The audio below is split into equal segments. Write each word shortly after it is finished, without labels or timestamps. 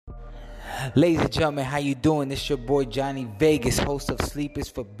Ladies and gentlemen, how you doing? This your boy Johnny Vegas, host of Sleep is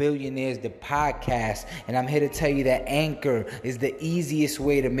for Billionaires, the podcast. And I'm here to tell you that Anchor is the easiest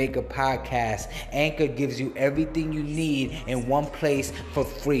way to make a podcast. Anchor gives you everything you need in one place for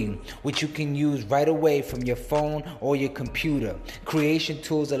free, which you can use right away from your phone or your computer. Creation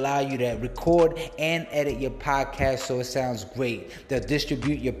tools allow you to record and edit your podcast so it sounds great. They'll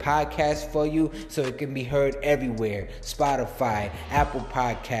distribute your podcast for you so it can be heard everywhere. Spotify, Apple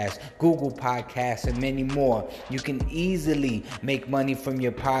Podcasts, Google Podcasts, and many more. You can easily make money from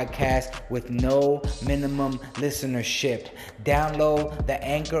your podcast with no minimum listenership. Download the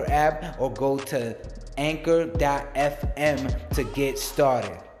Anchor app or go to anchor.fm to get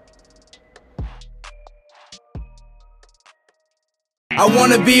started. I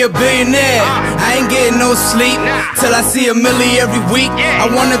wanna be a billionaire. I ain't getting no sleep till I see $1 million every week. I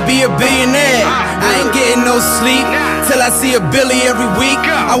wanna be a billionaire. I ain't getting no sleep till I see $1 billion every week.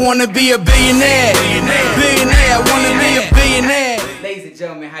 I wanna be a billionaire. Billionaire. I wanna be a billionaire. Ladies and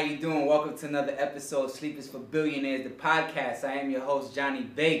gentlemen, how you doing? Welcome to another episode of Sleep is for Billionaires, the podcast. I am your host, Johnny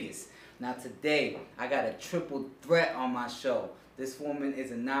Vegas. Now today, I got a triple threat on my show. This woman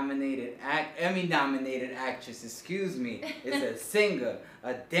is a Emmy-nominated actress, is a singer,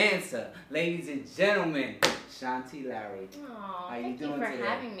 a dancer. Ladies and gentlemen, SHANTI Lowry. How you doing today? Thank you for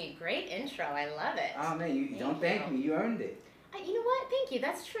having me. Great intro. I love it. Oh, man, you don't thank me. You earned it. You know what? Thank you.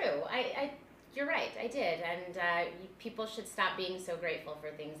 That's true. You're right. I did. And people should stop being so grateful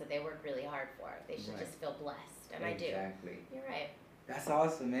for things that they work really hard for. They should just feel blessed. And exactly. I do. You're right. That's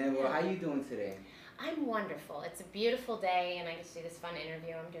awesome, man. Well, how you doing today? I'm wonderful. It's a beautiful day, and I get to do this fun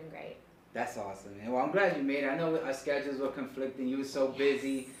interview. I'm doing great. That's awesome, man. Well, I'm glad you made it. I know our schedules were conflicting. You were so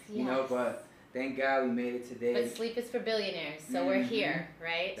busy, you know, but thank God we made it today. But sleep is for billionaires, so we're here,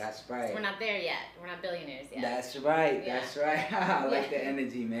 right? That's right. So we're not there yet. We're not billionaires yet. That's right. Yeah. That's right. I like the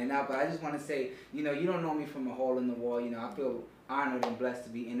energy, man. Now, but I just want to say, you know, you don't know me from a hole in the wall. You know, I feel honored and blessed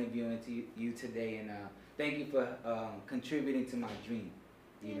to be interviewing you today, and thank you for contributing to my dream.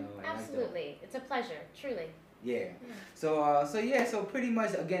 You know, absolutely. It's a pleasure, truly. Yeah. So pretty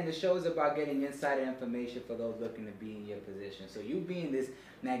much, again, the show is about getting insider information for those looking to be in your position. So you being this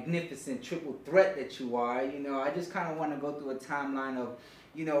magnificent triple threat that you are, you know, I just kind of want to go through a timeline of,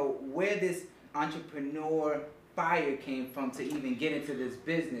 you know, where this entrepreneur fire came from to even get into this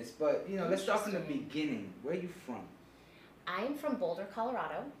business. But, you know, let's start from the beginning. Where are you from? I'm from Boulder,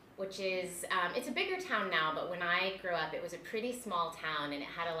 Colorado, which is, it's a bigger town now, but when I grew up, it was a pretty small town, and it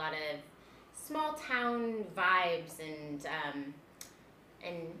had a lot of small town vibes and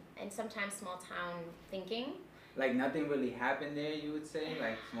sometimes small town thinking. Like nothing really happened there, you would say?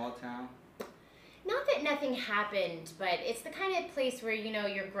 Like small town? Not that nothing happened, but it's the kind of place where, you know,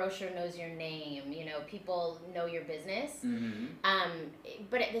 your grocer knows your name, you know, people know your business. Mm-hmm.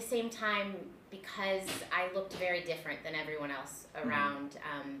 But at the same time, because I looked very different than everyone else around,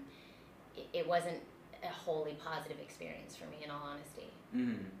 it wasn't a wholly positive experience for me, in all honesty.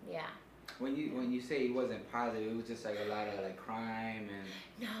 Mm-hmm. Yeah. When you say it wasn't positive, it was just like a lot of like crime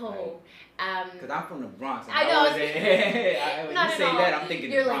and. No. Because I'm from the Bronx. I know. When you say that, I'm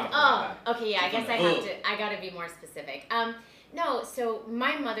thinking You're the like, Bronx. Okay, yeah. I guess I got to be more specific. No. So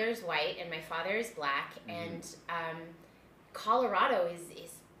my mother's white and my father is black, and Colorado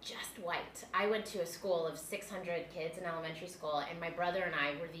is just white. I went to a school of 600 kids in elementary school, and my brother and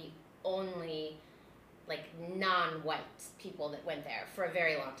I were the only like non-white people that went there for a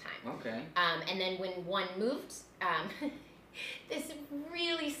very long time. Okay. And then when one moved, this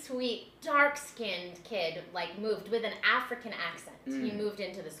really sweet, dark-skinned kid like moved with an African accent. He moved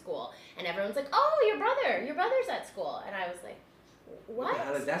into the school, and everyone's like, "Oh, your brother's at school," and I was like, "What? What the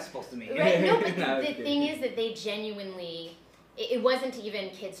hell is that supposed to mean?" Right? No, but the thing is that they genuinely. It wasn't even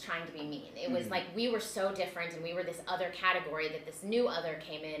kids trying to be mean. It was like we were so different, and we were this other category that this new other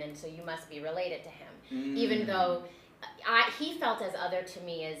came in, and so you must be related to him. Even though he felt as other to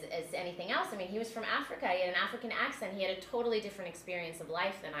me as anything else. I mean, he was from Africa. He had an African accent. He had a totally different experience of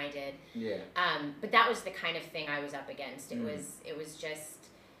life than I did. Yeah. But that was the kind of thing I was up against. It was just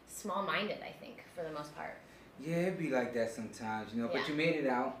small-minded, I think, for the most part. Yeah, it'd be like that sometimes, you know. But you made it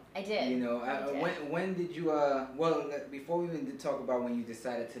out. I did. You know, when did you? Well, before we even did talk about when you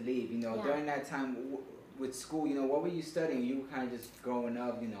decided to leave, you know, during that time with school, you know, what were you studying? You were kind of just growing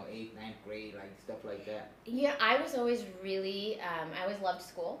up, you know, 8th, 9th grade, like stuff like that. Yeah, I was always really. I always loved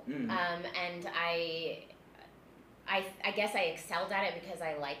school, and I guess I excelled at it because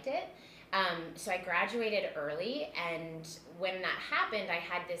I liked it. So I graduated early, and when that happened, I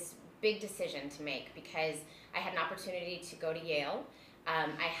had this big decision to make because I had an opportunity to go to Yale.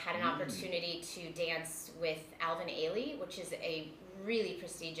 I had an opportunity to dance with Alvin Ailey, which is a really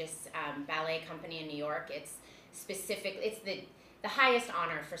prestigious ballet company in New York. It's the highest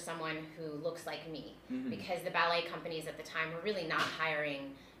honor for someone who looks like me, because the ballet companies at the time were really not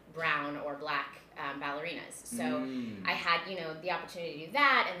hiring brown or black ballerinas. So I had, the opportunity to do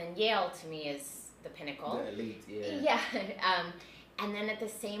that, and then Yale to me is the pinnacle. The elite, yeah. Yeah. And then at the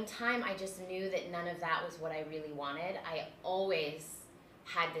same time, I just knew that none of that was what I really wanted. I always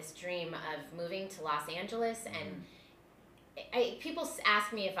had this dream of moving to Los Angeles, and people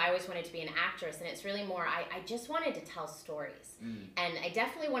ask me if I always wanted to be an actress, and it's really more, I just wanted to tell stories. And I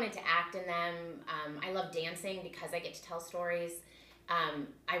definitely wanted to act in them. I love dancing because I get to tell stories.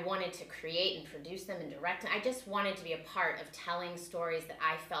 I wanted to create and produce them and direct them. I just wanted to be a part of telling stories that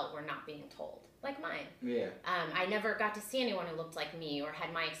I felt were not being told, like mine. Yeah. I never got to see anyone who looked like me or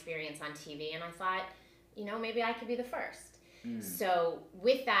had my experience on TV, and I thought, maybe I could be the first. So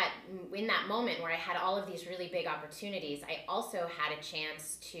with that, in that moment where I had all of these really big opportunities, I also had a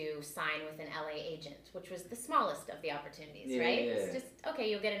chance to sign with an LA agent, which was the smallest of the opportunities, right? Yeah. It's just, okay,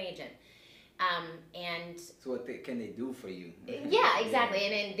 you'll get an agent. And so what can they do for you? Yeah, exactly.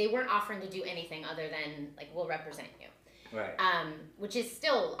 And they weren't offering to do anything other than, like, we'll represent you. Right. Which is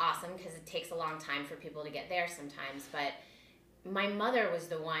still awesome because it takes a long time for people to get there sometimes. But my mother was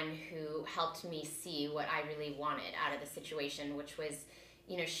the one who helped me see what I really wanted out of the situation, which was,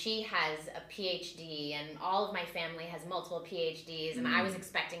 she has a PhD and all of my family has multiple PhDs. And I was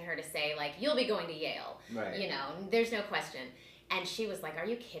expecting her to say, like, you'll be going to Yale. Right. There's no question. And she was like, are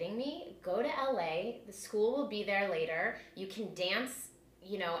you kidding me? Go to LA. The school will be there later. You can dance,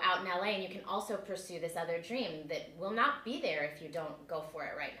 out in LA, and you can also pursue this other dream that will not be there if you don't go for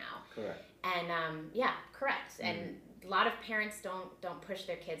it right now. Correct. And yeah, correct. And a lot of parents don't push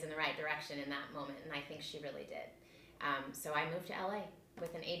their kids in the right direction in that moment, and I think she really did. So I moved to LA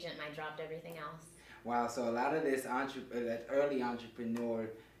with an agent, and I dropped everything else. Wow. So a lot of this early entrepreneur,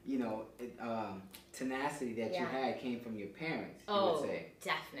 tenacity that you had came from your parents, you would say.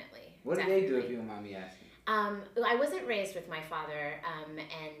 Definitely. What did they do, if you don't mind me asking? I wasn't raised with my father,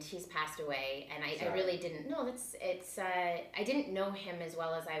 and he's passed away, and I really didn't. No, I didn't know him as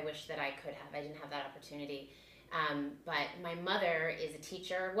well as I wish that I could have. I didn't have that opportunity. But my mother was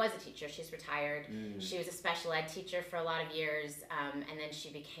a teacher. She's retired. She was a special ed teacher for a lot of years, and then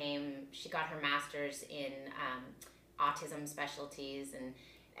she got her master's in autism specialties, and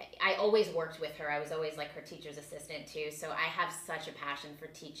I always worked with her. I was always like her teacher's assistant too. So I have such a passion for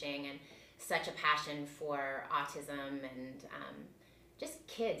teaching and such a passion for autism and just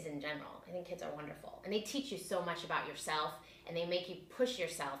kids in general. I think kids are wonderful. And they teach you so much about yourself, and they make you push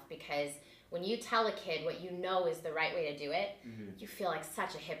yourself, because when you tell a kid what you know is the right way to do it, you feel like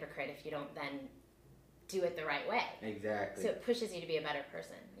such a hypocrite if you don't then do it the right way. Exactly. So it pushes you to be a better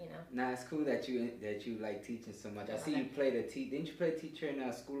person, Now it's cool that you like teaching so much. I see you played didn't you play a teacher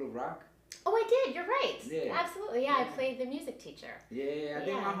in School of Rock? Oh, I did. You're right. Yeah. Absolutely. Yeah, I played the music teacher. Yeah, I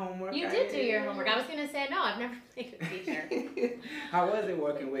did my homework. You did do your homework. I was going to say, no, I've never played a teacher. How was it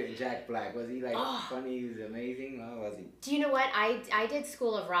working with Jack Black? Was he funny? He was amazing? How was he? Do you know what? I did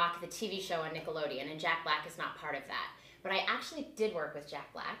School of Rock, the TV show on Nickelodeon, and Jack Black is not part of that. But I actually did work with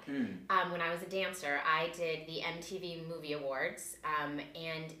Jack Black. When I was a dancer, I did the MTV Movie Awards,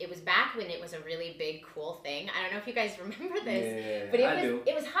 and it was back when it was a really big, cool thing. I don't know if you guys remember this, but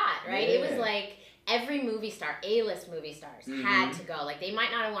it was hot, right? Yeah. It was like every movie star, A-list movie stars, had to go. Like, they might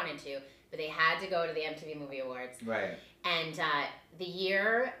not have wanted to, but they had to go to the MTV Movie Awards. Right. And the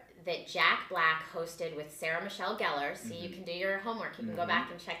year that Jack Black hosted with Sarah Michelle Gellar, you can do your homework, you can go back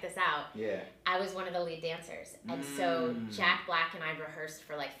and check this out. Yeah. I was one of the lead dancers. And so Jack Black and I rehearsed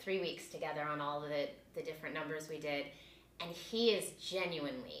for like 3 weeks together on all of the different numbers we did. And he is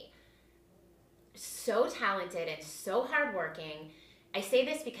genuinely so talented and so hardworking. I say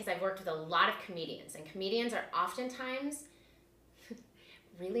this because I've worked with a lot of comedians, and comedians are oftentimes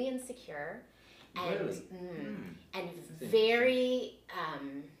really insecure and and very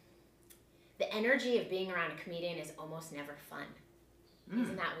the energy of being around a comedian is almost never fun.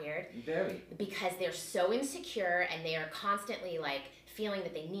 Isn't that weird? Very. Because they're so insecure, and they are constantly like feeling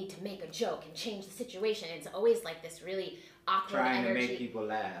that they need to make a joke and change the situation. It's always like this really awkward trying energy. to make people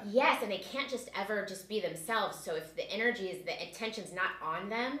laugh. Yes, and they can't just ever just be themselves. So if the attention's not on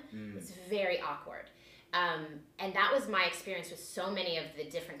them, it's very awkward. And that was my experience with so many of the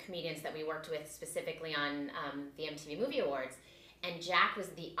different comedians that we worked with, specifically on the MTV Movie Awards. And Jack was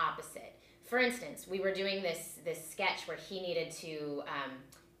the opposite. For instance, we were doing this sketch where he needed to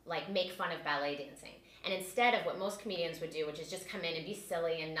make fun of ballet dancing. And instead of what most comedians would do, which is just come in and be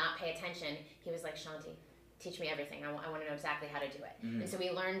silly and not pay attention, he was like, Shanti, teach me everything. I want to know exactly how to do it. And so we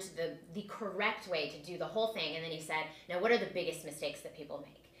learned the correct way to do the whole thing. And then he said, now what are the biggest mistakes that people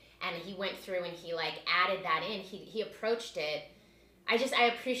make? And he went through and he like added that in. He approached it.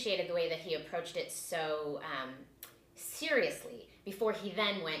 I appreciated the way that he approached it so seriously before he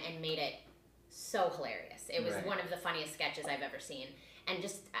then went and made it so hilarious. It was one of the funniest sketches I've ever seen. And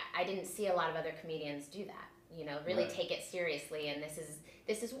just, I didn't see a lot of other comedians do that. You know, really take it seriously, and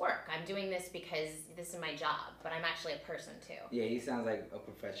this is work. I'm doing this because this is my job, but I'm actually a person too. Yeah, he sounds like a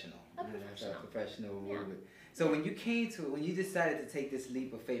professional. A professional. A professional movement. So when you decided to take this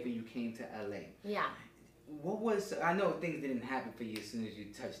leap of faith and you came to LA. Yeah. I know things didn't happen for you as soon as you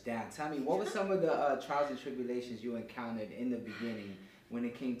touched down. Tell me, what were some of the trials and tribulations you encountered in the beginning when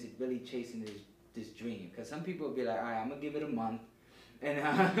it came to really chasing this dream? Because some people would be like, all right, I'm going to give it a month. And,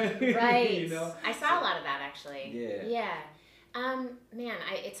 right. You know? I saw a lot of that, actually. Yeah. Yeah. Man,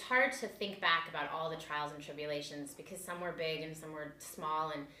 it's hard to think back about all the trials and tribulations because some were big and some were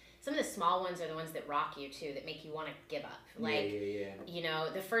small, and some of the small ones are the ones that rock you too, that make you want to give up. Like, you know,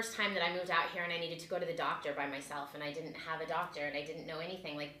 the first time that I moved out here and I needed to go to the doctor by myself and I didn't have a doctor and I didn't know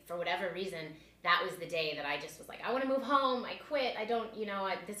anything, like for whatever reason, that was the day that I just was like, I want to move home. I quit. I don't, you know,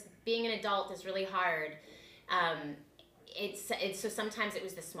 this being an adult is really hard. So sometimes it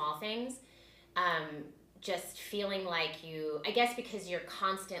was the small things. Just feeling like I guess because you're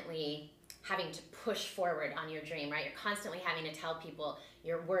constantly having to push forward on your dream, right? You're constantly having to tell people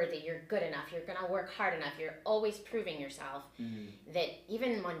you're worthy, you're good enough, you're going to work hard enough, you're always proving yourself, that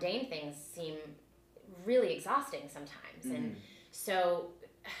even mundane things seem really exhausting sometimes. And so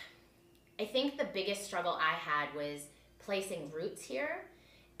I think the biggest struggle I had was placing roots here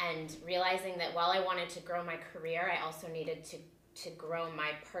and realizing that while I wanted to grow my career, I also needed to grow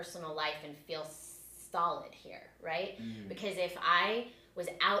my personal life and feel solid here, right? Because if I was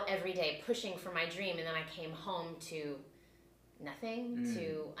out every day pushing for my dream and then I came home to nothing,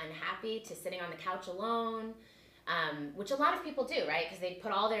 to unhappy, to sitting on the couch alone, which a lot of people do, right? Because they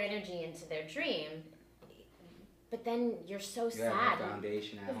put all their energy into their dream, but then you're so sad. You have no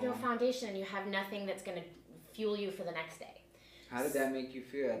foundation at home. You have no foundation and you have nothing that's going to fuel you for the next day. How did that make you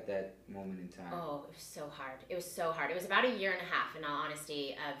feel at that moment in time? Oh, it was so hard. It was so hard. It was about 1.5 years, in all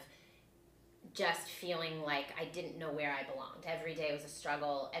honesty, of just feeling like I didn't know where I belonged. Every day was a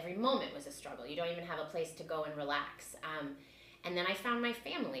struggle. Every moment was a struggle. You don't even have a place to go and relax. And then I found my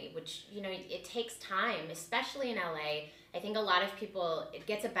family, which, you know, it takes time, especially in LA. I think a lot of people, it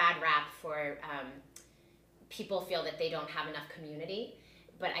gets a bad rap for people feel that they don't have enough community.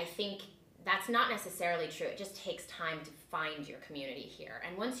 But I think that's not necessarily true. It just takes time to find your community here.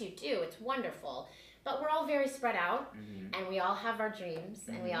 And once you do, it's wonderful. But we're all very spread out, and we all have our dreams,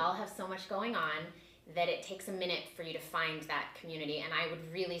 and we all have so much going on that it takes a minute for you to find that community. And I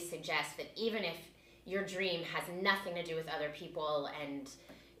would really suggest that even if your dream has nothing to do with other people and,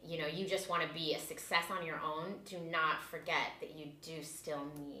 you know, you just want to be a success on your own, do not forget that you do still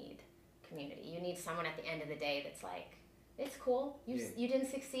need community. You need someone at the end of the day that's like, it's cool. You didn't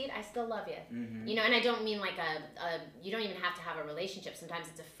succeed. I still love you. You know, and I don't mean like you don't even have to have a relationship. Sometimes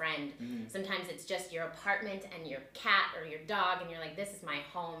it's a friend. Sometimes it's just your apartment and your cat or your dog, and you're like, this is my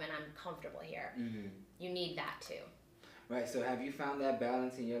home and I'm comfortable here. You need that too. Right. So have you found that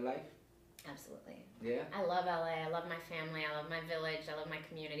balance in your life? Absolutely. Yeah. I love LA. I love my family. I love my village. I love my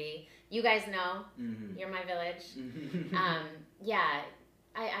community. You guys know you're my village. Yeah.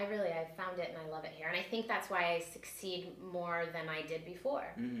 I found it and I love it here. And I think that's why I succeed more than I did before.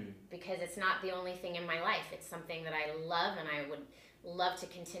 Because it's not the only thing in my life. It's something that I love and I would love to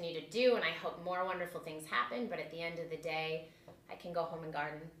continue to do, and I hope more wonderful things happen, but at the end of the day, I can go home and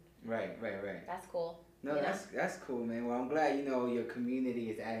garden. Right. That's cool. No, that's cool, man. Well, I'm glad, you know, your community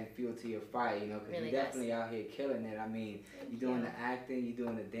is adding fuel to your fire, you know, because really you're definitely out here killing it. I mean, you're doing the acting, you're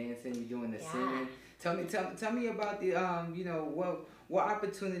doing the dancing, you're doing the singing. Tell me about the, you know, what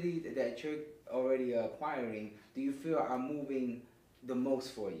opportunities that you're already acquiring do you feel are moving the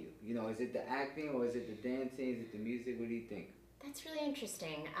most for you? You know, is it the acting or is it the dancing? Is it the music? What do you think? That's really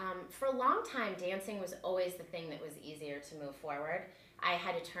interesting. For a long time, dancing was always the thing that was easier to move forward. I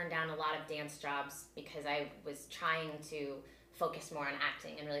had to turn down a lot of dance jobs because I was trying to focus more on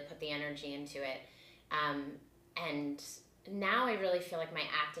acting and really put the energy into it. And now I really feel like my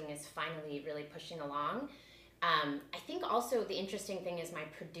acting is finally really pushing along. I think also the interesting thing is my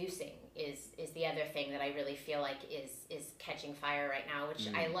producing is the other thing that I really feel like is catching fire right now, which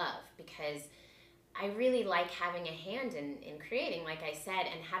I love because I really like having a hand in creating, like I said,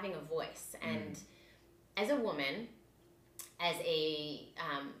 and having a voice. And as a woman, as a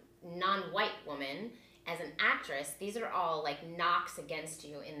non-white woman, as an actress, these are all like knocks against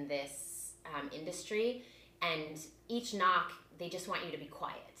you in this industry. and each knock, they just want you to be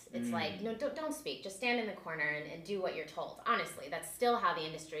quiet. It's like, no, don't speak. Just stand in the corner and do what you're told. Honestly, that's still how the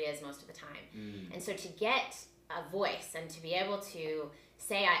industry is most of the time. And so to get a voice and to be able to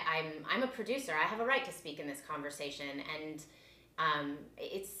say, I'm a producer, I have a right to speak in this conversation, and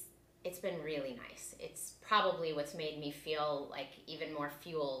it's been really nice. It's probably what's made me feel like even more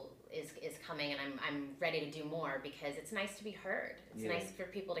fuel is coming, and I'm ready to do more, because it's nice to be heard. It's nice for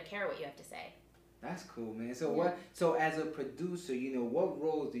people to care what you have to say. That's cool, man. So so as a producer, you know, what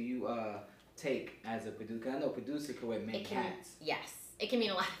roles do you take as a producer? 'Cause I know producer could wear many hats. Yes, it can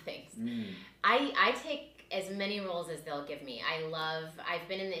mean a lot of things. I take as many roles as they'll give me. I've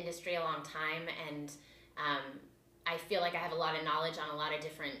been in the industry a long time, and I feel like I have a lot of knowledge on a lot of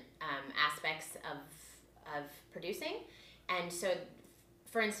different aspects of producing. And so,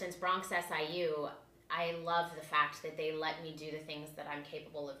 for instance, Bronx SIU, I love the fact that they let me do the things that I'm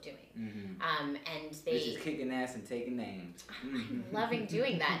capable of doing. And they... Which is kicking ass and taking names. I'm loving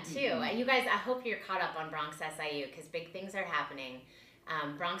doing that, too. You guys, I hope you're caught up on Bronx SIU, because big things are happening.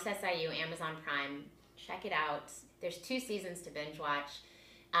 Bronx SIU, Amazon Prime, check it out. There's 2 seasons to binge watch.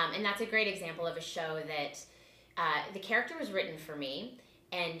 And that's a great example of a show that the character was written for me,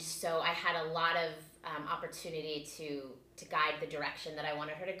 and so I had a lot of opportunity to guide the direction that I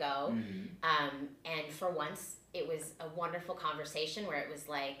wanted her to go. And for once, it was a wonderful conversation where it was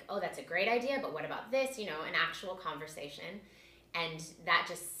like, oh, that's a great idea, but what about this? You know, an actual conversation. And that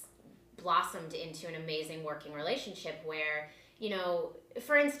just blossomed into an amazing working relationship where, you know,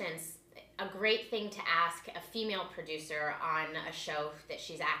 for instance, a great thing to ask a female producer on a show that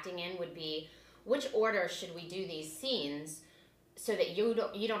she's acting in would be, which order should we do these scenes so that you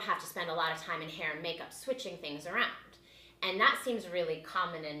don't have to spend a lot of time in hair and makeup switching things around? And that seems really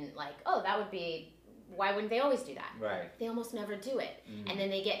common, and like, oh, that would be, why wouldn't they always do that? Right. They almost never do it. And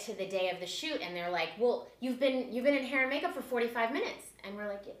then they get to the day of the shoot and they're like, well, you've been in hair and makeup for 45 minutes. And we're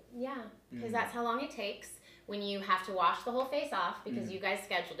like, yeah, because that's how long it takes when you have to wash the whole face off, because you guys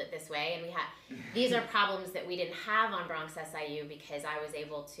scheduled it this way. And we had, these are problems that we didn't have on Bronx SIU because I was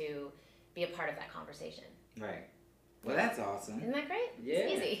able to be a part of that conversation. Right. Well, that's awesome. Isn't that great? Yeah.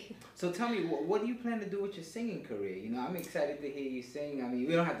 It's easy. So tell me, what do you plan to do with your singing career? You know, I'm excited to hear you sing. I mean,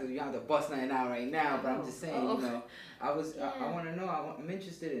 you don't have to bust nothing out right now, but I'm just saying, you know, I want to know. I'm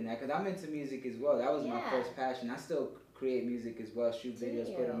interested in that because I'm into music as well. That was my first passion. I still create music as well, shoot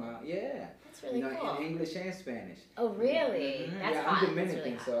videos, put them out. Yeah. That's really cool. In English and Spanish. Oh, really? That's yeah, I'm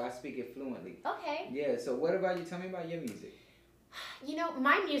Dominican, so I speak it fluently. Okay. Yeah. So what about you? Tell me about your music. You know,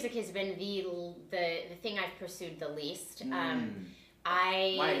 my music has been the thing I've pursued the least. Why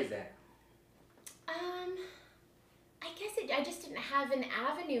is that? I guess I just didn't have an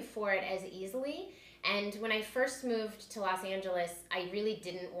avenue for it as easily. And when I first moved to Los Angeles, I really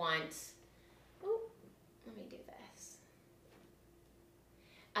didn't want... Oh, let me do this.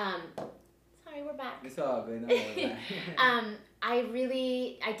 Sorry, we're back. It's all good. No worries.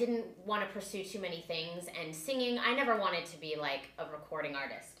 I didn't want to pursue too many things, and singing, I never wanted to be like a recording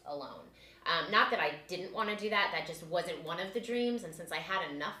artist alone. Not that I didn't want to do that, that just wasn't one of the dreams, and since I had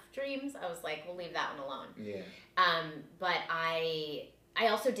enough dreams, I was like, we'll leave that one alone. Yeah. But I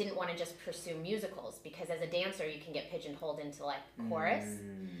also didn't want to just pursue musicals, because as a dancer, you can get pigeonholed into like chorus.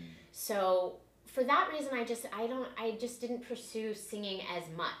 So for that reason, I just didn't pursue singing as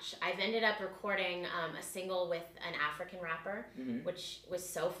much. I've ended up recording a single with an African rapper, which was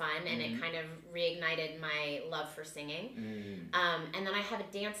so fun, and it kind of reignited my love for singing. And then I have a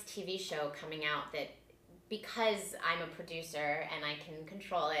dance TV show coming out that, because I'm a producer and I can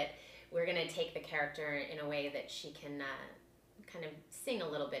control it, we're going to take the character in a way that she can kind of sing a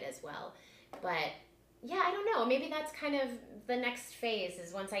little bit as well. But yeah, I don't know. Maybe that's kind of the next phase,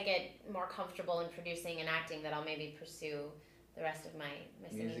 is once I get more comfortable in producing and acting, that I'll maybe pursue the rest of my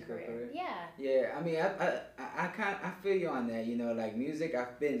singing musical career. Yeah. Yeah, I mean, I feel you on that. You know, like music,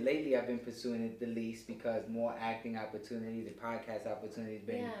 I've been pursuing it the least, because more acting opportunities and podcast opportunities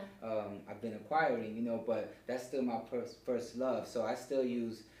I've been acquiring. You know, but that's still my first love. So I still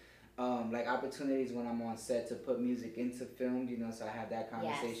use like opportunities when I'm on set to put music into film, you know, so I have that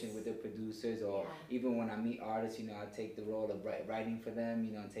conversation with the producers, or even when I meet artists, you know, I take the role of writing for them,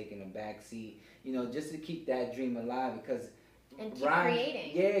 you know, taking a back seat, you know, just to keep that dream alive, because and keep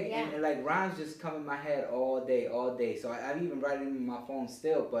creating. And like rhymes just come in my head all day. So I'm even writing them in my phone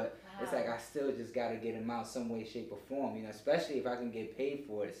still, but it's like I still just got to get them out some way, shape, or form, you know, especially if I can get paid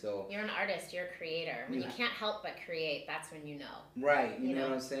for it. So you're an artist, you're a creator. When you can't help but create, that's when you know. Right, you know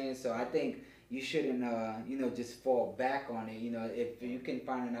what I'm saying? So I think you shouldn't, you know, just fall back on it. You know, if you can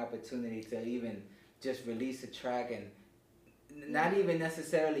find an opportunity to even just release a track and not even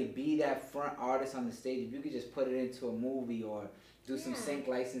necessarily be that front artist on the stage. If you could just put it into a movie or do some sync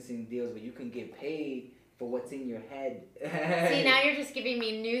licensing deals where you can get paid for what's in your head. See, now you're just giving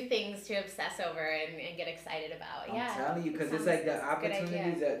me new things to obsess over and get excited about. I'm telling you, because it's like the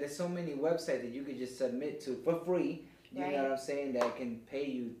opportunities. There's so many websites that you could just submit to for free. You know what I'm saying? That can pay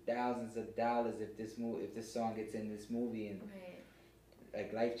you thousands of dollars if this song gets in this movie, and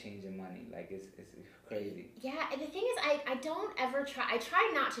like life-changing money. Like it's crazy. Yeah, and the thing is, I don't ever try. I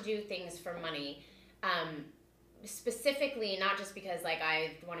try not to do things for money. Specifically, not just because like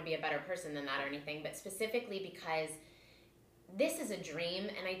I want to be a better person than that or anything, but specifically because this is a dream,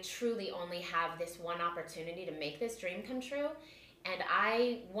 and I truly only have this one opportunity to make this dream come true. And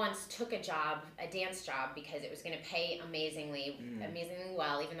I once took a dance job, because it was going to pay amazingly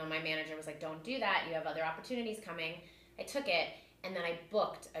well, even though my manager was like, don't do that, you have other opportunities coming. I took it, and then I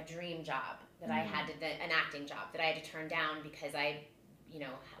booked a dream job that I had an acting job that I had to turn down because I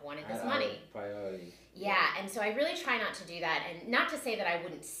wanted this money. Priority. Yeah, and so I really try not to do that, and not to say that I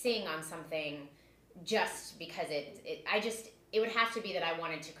wouldn't sing on something just because it would have to be that I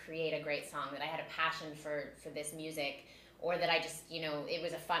wanted to create a great song, that I had a passion for this music, or that I just, it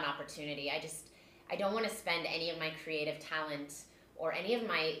was a fun opportunity. I don't want to spend any of my creative talent or any of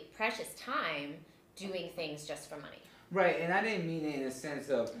my precious time doing things just for money. Right, and I didn't mean it in a sense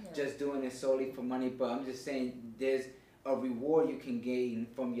of just doing it solely for money, but I'm just saying there's a reward you can gain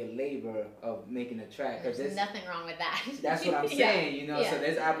from your labor of making a track. There's nothing wrong with that. That's what I'm saying, so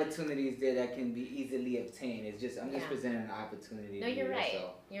there's opportunities there that can be easily obtained. It's just, I'm just presenting an opportunity. No, you're right.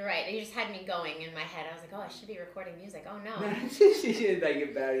 So. You're right. You just had me going in my head. I was like, oh, I should be recording music. Oh, no. Like your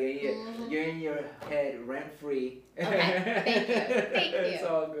Barry, you're in your head rent-free. Okay, thank you. Thank you. It's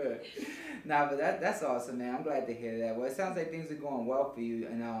all good. Nah, but that's awesome, man. I'm glad to hear that. Well, it sounds like things are going well for you,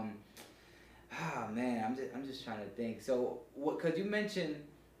 and man, I'm just trying to think. So, because you mentioned,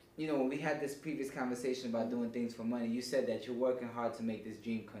 when we had this previous conversation about doing things for money, you said that you're working hard to make this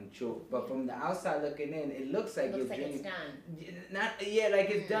dream come true. But from the outside looking in, it looks like your dream. It's done.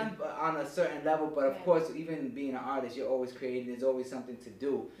 It's done on a certain level. But of course, even being an artist, you're always creating. There's always something to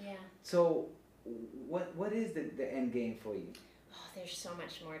do. Yeah. So, what is the end game for you? Oh, there's so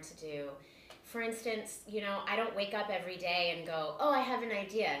much more to do. For instance, I don't wake up every day and go, oh, I have an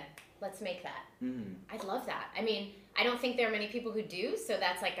idea. Let's make that. I'd love that. I mean, I don't think there are many people who do, so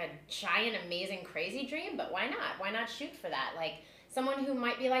that's like a giant, amazing, crazy dream, but why not? Why not shoot for that? Like, someone who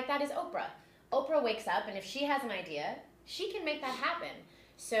might be like that is Oprah. Oprah wakes up, and if she has an idea, she can make that happen.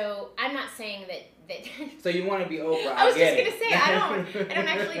 So I'm not saying that So you want to be Oprah? I was just gonna say I don't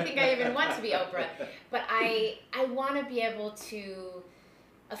actually think I even want to be Oprah, but I want to be able to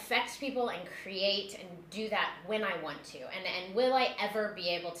affect people and create and do that when I want to. And will I ever be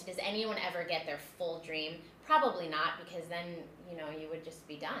able to? Does anyone ever get their full dream? Probably not, because then you would just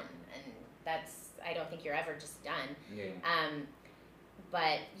be done, and I don't think you're ever just done. Yeah.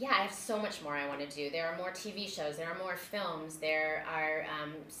 But yeah, I have so much more I want to do. There are more TV shows, there are more films, there are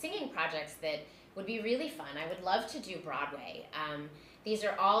singing projects that would be really fun. I would love to do Broadway. These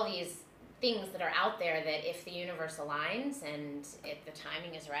are all these things that are out there that if the universe aligns and if the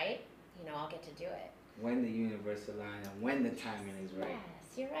timing is right, I'll get to do it. When the universe aligns and when the timing is right.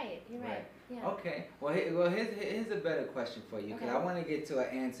 Yes, you're right. You're right. Yeah. Okay. Well, here's a better question for you, because I want to get to an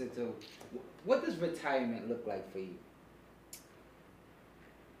answer to what does retirement look like for you?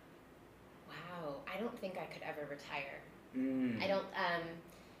 Wow, I don't think I could ever retire. I don't,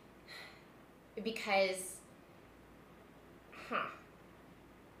 because,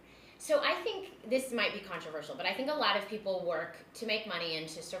 So I think this might be controversial, but I think a lot of people work to make money and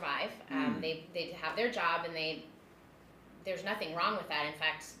to survive. They have their job, and there's nothing wrong with that. In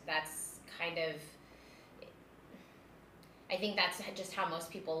fact, that's kind of, I think that's just how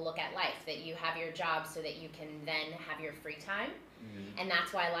most people look at life, that you have your job so that you can then have your free time. And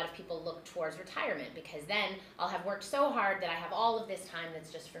that's why a lot of people look towards retirement, because then I'll have worked so hard that I have all of this time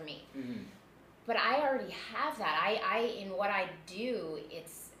that's just for me. But I already have that. I in what I do,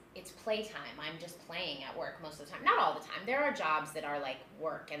 it's playtime. I'm just playing at work most of the time. Not all the time. There are jobs that are like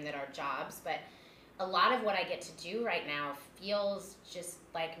work and that are jobs, but a lot of what I get to do right now feels just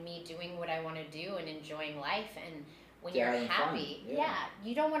like me doing what I want to do and enjoying life. And when you're happy,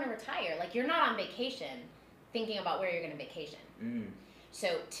 you don't want to retire. Like, you're not on vacation thinking about where you're going to vacation.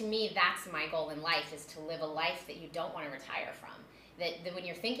 So to me, that's my goal in life, is to live a life that you don't want to retire from. That when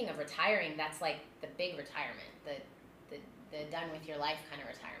you're thinking of retiring, that's like the big retirement, the done with your life kind of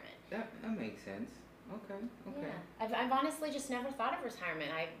retirement. That makes sense. Okay. Yeah. I've honestly just never thought of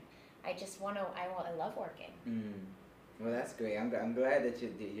retirement. I just want to. I love working. Well, that's great. I'm glad that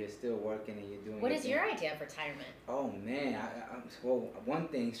you're still working and you're doing. What is your idea of retirement? Oh man, well, one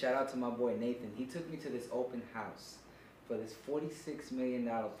thing. Shout out to my boy Nathan. He took me to this open house for this $46 million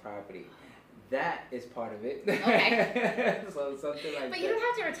property. That is part of it. Okay. So something like that. But you don't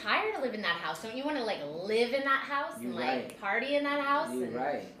have to retire to live in that house. Don't you want to like live in that house and like party in that house? You're and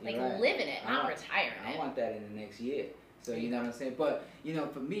right. Like live in it, not retire in it. I want that in the next year. So you know what I'm saying? But you know,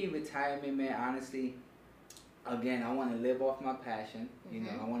 for me, retirement, man, honestly, again, I want to live off my passion. You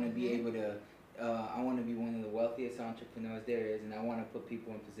know, I want to be able to. I want to be one of the wealthiest entrepreneurs there is, and I want to put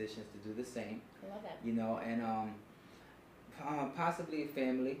people in positions to do the same. I love that. You know, and possibly a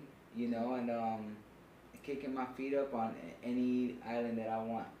family. You know, and kicking my feet up on any island that I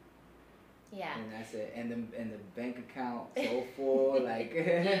want. Yeah. And that's it. And the bank account so full, like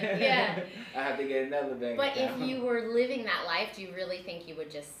yeah. I have to get another bank account. But if you were living that life, do you really think you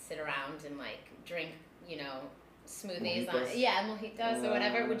would just sit around and like drink, you know, smoothies mojitos or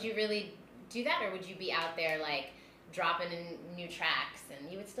whatever? Would you really do that, or would you be out there like dropping in new tracks and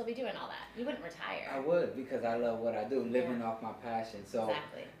you would still be doing all that? You wouldn't retire. I would, because I love what I do, living off my passion. So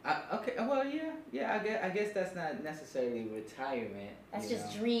exactly. I guess that's not necessarily retirement. That's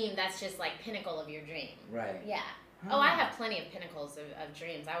just dream. That's just like pinnacle of your dream. Right. Yeah. Oh, I have plenty of pinnacles of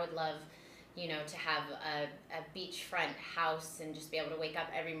dreams. I would love, you know, to have a beachfront house and just be able to wake up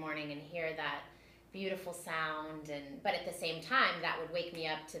every morning and hear that beautiful sound, but at the same time that would wake me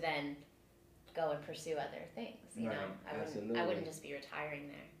up to then go and pursue other things, you know. I wouldn't just be retiring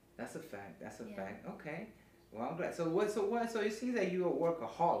there. That's a fact. Fact. Okay. Well, I'm glad. So it seems that you're a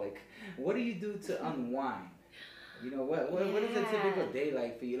workaholic. What do you do to unwind? You know, what is a typical day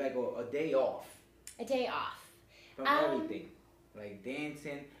like for you? Like a day off. A day off. From everything, like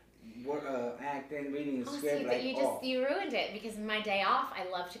dancing, acting, reading a script. See, like but you ruined it, because my day off, I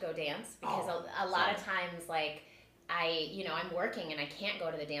love to go dance, because a lot of times, like, I'm working and I can't go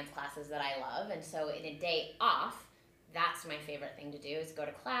to the dance classes that I love, and so in a day off, that's my favorite thing to do, is go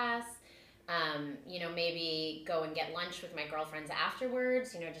to class, maybe go and get lunch with my girlfriends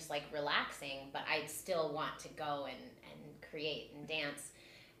afterwards, just like relaxing, but I still want to go and create and dance.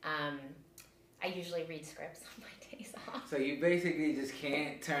 I usually read scripts on my days off. So you basically just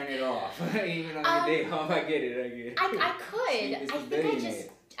can't turn it off, even on your day off. I get it. I could.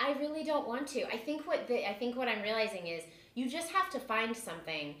 I really don't want to. I think what I'm realizing is you just have to find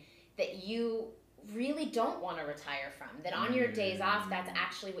something that you really don't want to retire from. That on your days off, that's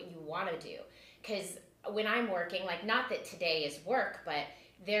actually what you want to do. Because when I'm working, like, not that today is work, but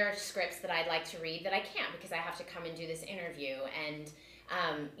there are scripts that I'd like to read that I can't, because I have to come and do this interview. And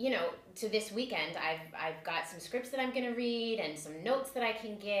to this weekend, I've got some scripts that I'm going to read and some notes that I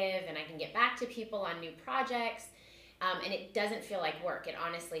can give, and I can get back to people on new projects. And it doesn't feel like work. It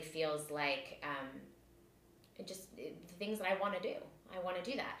honestly feels like the things that I want to do. I want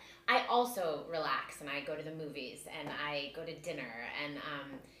to do that. I also relax, and I go to the movies, and I go to dinner, and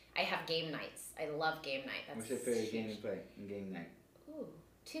I have game nights. I love game night. What's your favorite game to play in game night? Ooh,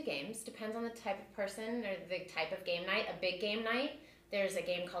 2 games. Depends on the type of person or the type of game night. A big game night, there's a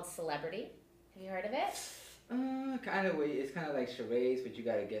game called Celebrity. Have you heard of it? Kind of. It's kind of like charades, but you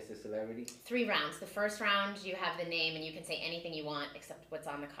gotta guess the celebrity. 3 rounds. The first round, you have the name, and you can say anything you want except what's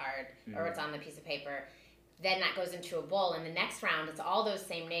on the card or what's on the piece of paper. Then that goes into a bowl. And the next round, it's all those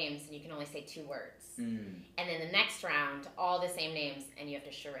same names, and you can only say 2 words. And then the next round, all the same names, and you have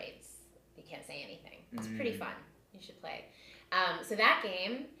to charades. You can't say anything. It's pretty fun. You should play. So that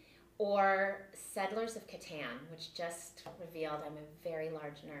game, or Settlers of Catan, which just revealed I'm a very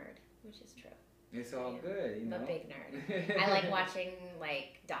large nerd, which is true. It's all good, I'm a big nerd. I like watching,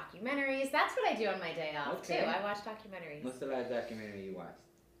 like, documentaries. That's what I do on my day off, too. I watch documentaries. What's the last documentary you watched?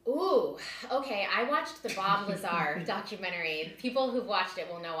 Ooh, okay. I watched the Bob Lazar documentary. People who've watched it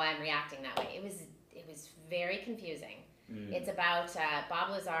will know why I'm reacting that way. It was very confusing. It's about Bob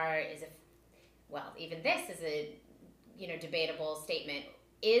Lazar even this is a debatable statement.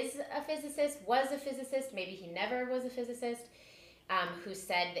 Is a physicist, was a physicist, maybe he never was a physicist, who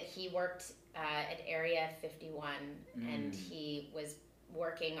said that he worked at Area 51 and he was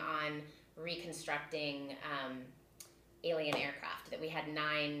working on reconstructing alien aircraft, that we had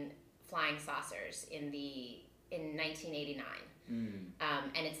 9 flying saucers in 1989.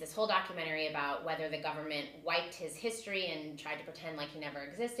 And it's this whole documentary about whether the government wiped his history and tried to pretend like he never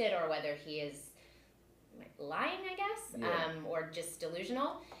existed, or whether he is lying, I guess, or just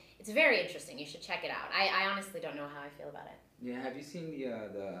delusional. It's very interesting. You should check it out. I honestly don't know how I feel about it. Yeah, have you seen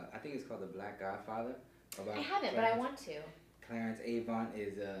the I think it's called The Black Godfather? I haven't, but I want to. Clarence Avant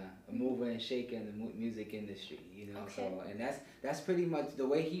is a mover and shaker in the music industry, you know. Okay. So, and that's pretty much the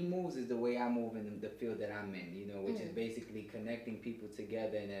way he moves is the way I move in the field that I'm in, you know, which is basically connecting people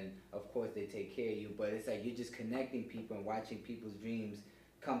together, and then of course they take care of you, but it's like you're just connecting people and watching people's dreams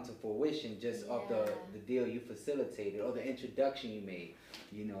come to fruition just off the deal you facilitated or the introduction you made,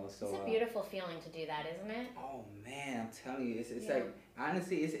 you know. So it's a beautiful feeling to do that, isn't it? Oh man, I'm telling you, it's like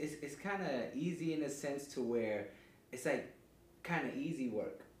honestly, it's kind of easy in a sense to where it's like kind of easy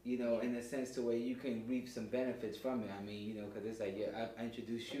work, you know, in a sense to where you can reap some benefits from it. I mean, you know, because it's like I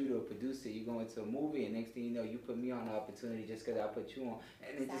introduced you to a producer, you go into a movie, and next thing you know, you put me on the opportunity just because I put you on,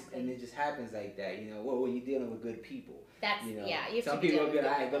 and it just happens like that, you know. Well, when you're dealing with good people, that's you know, you have some to people will be with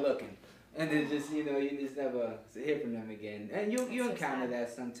like, good looking. And then just, you know, you just never hear from them again. And you encounter that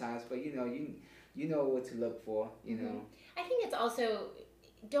sometimes, but you know what to look for, you know. I think it's also,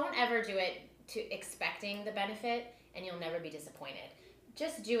 don't ever do it to expecting the benefit, and you'll never be disappointed.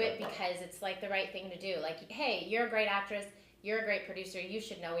 Just do it because it's like the right thing to do. Like, hey, you're a great actress, you're a great producer, you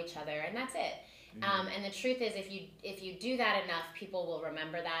should know each other, and that's it. And the truth is, if you do that enough, people will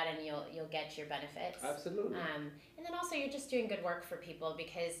remember that, and you'll get your benefits. Absolutely. And then also, you're just doing good work for people,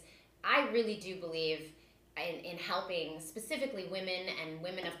 because I really do believe in helping specifically women and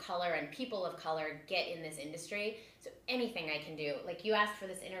women of color and people of color get in this industry. So anything I can do, like you asked for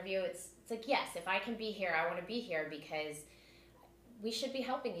this interview, it's like, yes, if I can be here, I want to be here, because we should be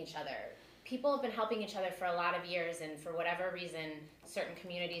helping each other. People have been helping each other for a lot of years, and for whatever reason, certain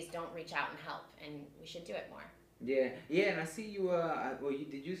communities don't reach out and help, and we should do it more. Yeah, and I see you.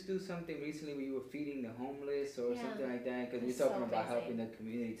 Did you do something recently where you were feeding the homeless or something like that? Because you're talking about helping the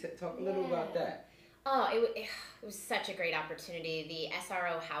community. Talk a little about that. Oh, it was such a great opportunity. The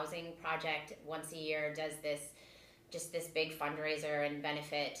SRO Housing Project once a year does this big fundraiser and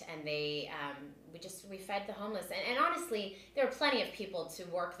benefit, and we fed the homeless, and honestly, there were plenty of people to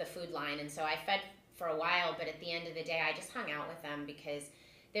work the food line, and so I fed for a while, but at the end of the day, I just hung out with them, because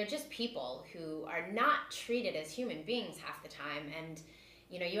they're just people who are not treated as human beings half the time, and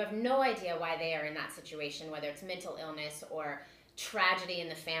you know, you have no idea why they are in that situation, whether it's mental illness or tragedy in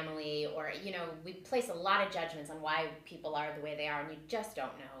the family, or you know, we place a lot of judgments on why people are the way they are, and you just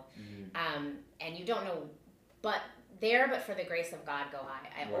don't know. And you don't know, but for the grace of God go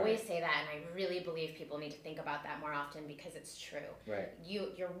I. I always say that, and I really believe people need to think about that more often, because it's true. Right.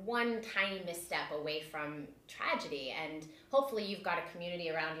 You're one tiny misstep away from tragedy, and hopefully you've got a community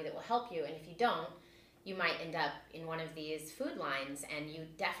around you that will help you, and if you don't, you might end up in one of these food lines, and you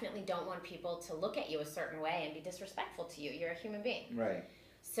definitely don't want people to look at you a certain way and be disrespectful to you. You're a human being. Right.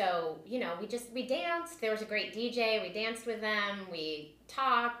 So, you know, we danced. There was a great DJ. We danced with them. We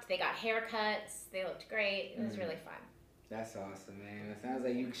talked. They got haircuts. They looked great. It was really fun. That's awesome, man. It sounds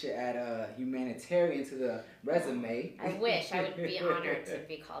like you should add a humanitarian to the resume. I wish. I would be honored to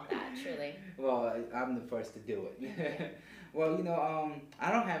be called that, truly. Well, I'm the first to do it. Well, you know,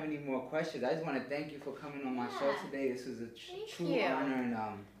 I don't have any more questions. I just want to thank you for coming on my show today. This was a true honor. And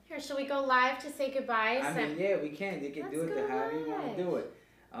here, shall we go live to say goodbyes? I mean, yeah, we can. You can do it however you want to do it.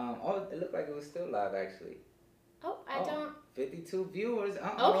 It looked like it was still live, actually. Oh, I don't. 52 viewers.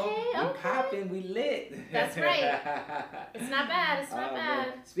 Okay. We popping, we lit. That's right. It's not bad. It's not bad.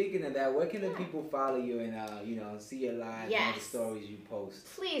 Man. Speaking of that, where can the people follow you and see your lives and all the stories you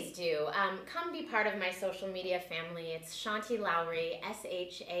post? Please do. Come be part of my social media family. It's Shanti Lowry,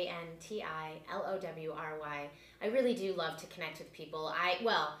 SHANTI LOWRY. I really do love to connect with people.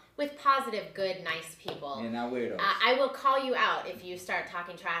 With positive, good, nice people. And not weirdos. I will call you out if you start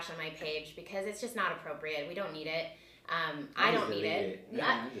talking trash on my page, because it's just not appropriate. We don't need it. I don't need it. No,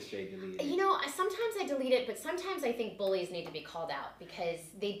 I'm just straight delete it. You know, sometimes I delete it, but sometimes I think bullies need to be called out, because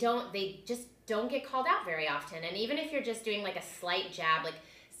they just don't get called out very often. And even if you're just doing like a slight jab, like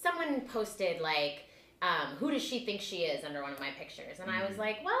someone posted like, who does she think she is, under one of my pictures, and I was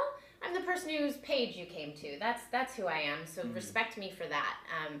like, well, I'm the person whose page you came to. That's who I am. So respect me for that.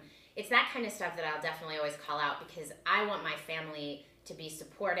 It's that kind of stuff that I'll definitely always call out, because I want my family to be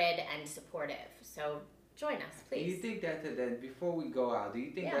supported and supportive. So join us, please. Do you think that before we go out, do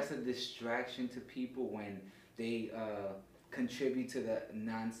you think that's a distraction to people when they contribute to the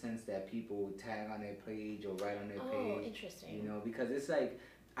nonsense that people tag on their page or write on their page? Oh, interesting. You know, because it's like,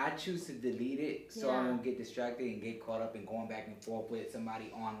 I choose to delete it so I don't get distracted and get caught up in going back and forth with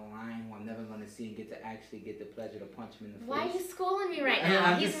somebody online who I'm never going to see and get to actually get the pleasure to punch him in the face. Why are you schooling me right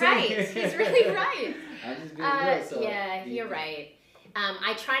now? He's right. He's really right. I'm just being real. So yeah, you're right.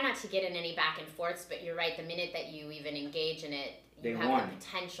 I try not to get in any back and forths, but you're right. The minute that you even engage in it, you have the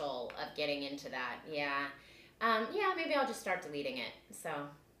potential of getting into that. Yeah. Maybe I'll just start deleting it. So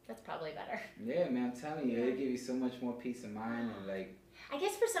That's probably better. Yeah, man, I'm telling you, it'll give you so much more peace of mind and like. I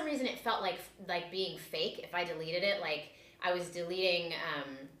guess for some reason it felt like being fake if I deleted it. Like I was deleting,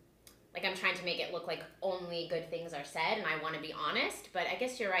 like I'm trying to make it look like only good things are said and I want to be honest. But I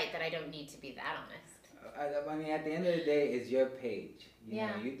guess you're right that I don't need to be that honest. I mean, at the end of the day, it's your page. You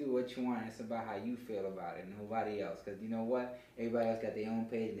Yeah. know, you do what you want. It's about how you feel about it, nobody else. Because you know what? Everybody else got their own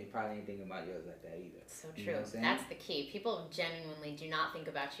page, and they probably ain't thinking about yours like that either. So You true. know what I'm saying? That's the key. People genuinely do not think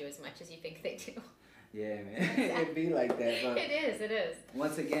about you as much as you think they do. Yeah, man. It'd be like that. But It is.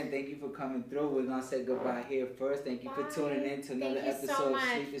 once again, thank you for coming through. We're going to say goodbye here first. Thank you for tuning in to another episode of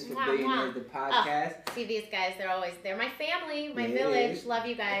Sleepers for Billionaires, the podcast. Oh, see these guys, they're my family, my Yeah, village. Love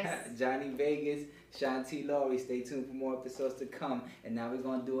you guys. Johnny Vegas, Shanti Lowry. Stay tuned for more episodes to come. And now we're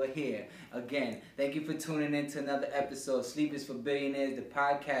going to do it here. Again, thank you for tuning in to another episode of Sleepers for Billionaires, the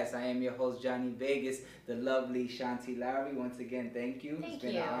podcast. I am your host, Johnny Vegas, the lovely Shanti Lowry. Once again, thank you. It's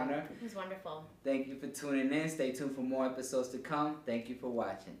been an honor. It was wonderful. Thank you for tuning in. Stay tuned for more episodes to come. Thank you for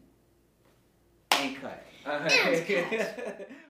watching. And cut. And cut.